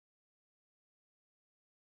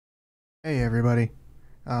Hey everybody,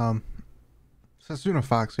 um, Setsuna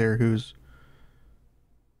Fox here, who's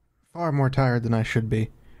far more tired than I should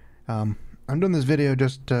be. Um, I'm doing this video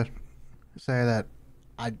just to say that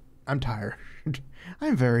I I'm tired.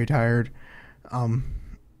 I'm very tired. Um,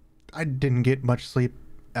 I didn't get much sleep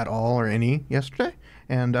at all or any yesterday,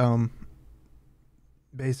 and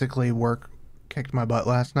basically work kicked my butt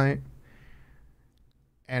last night.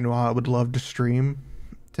 And while I would love to stream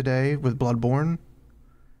today with Bloodborne,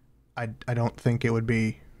 I don't think it would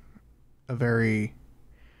be a very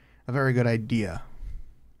good idea.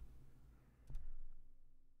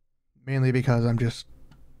 Mainly because I'm just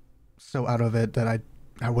so out of it that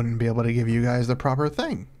I wouldn't be able to give you guys the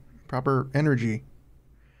proper energy.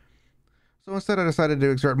 So instead I decided to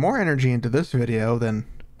exert more energy into this video than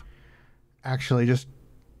actually just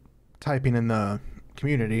typing in the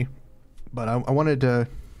community. But I wanted to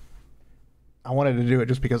do it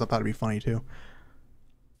just because I thought it'd be funny too.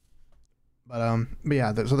 But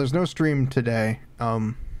yeah, so there's no stream today.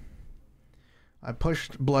 I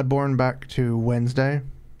pushed Bloodborne back to Wednesday.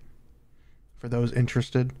 For those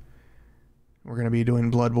interested, we're gonna be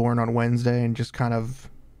doing Bloodborne on Wednesday and just kind of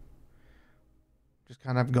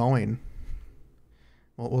going.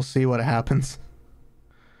 We'll see what happens.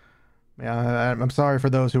 Yeah, I'm sorry for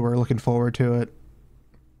those who were looking forward to it.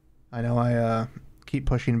 I know I keep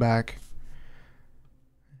pushing back.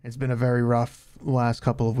 It's been a very rough last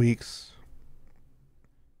couple of weeks,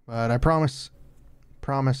 but I promise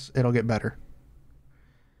it'll get better.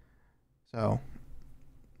 So,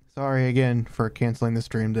 sorry again for canceling the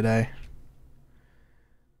stream today,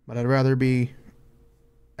 but I'd rather be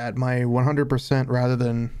at my 100% rather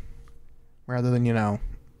than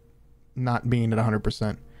not being at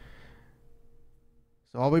 100%.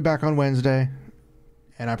 So I'll be back on Wednesday,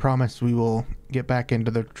 and I promise we will get back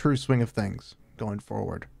into the true swing of things going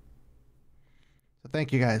forward. So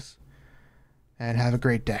thank you guys, and have a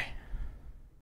great day.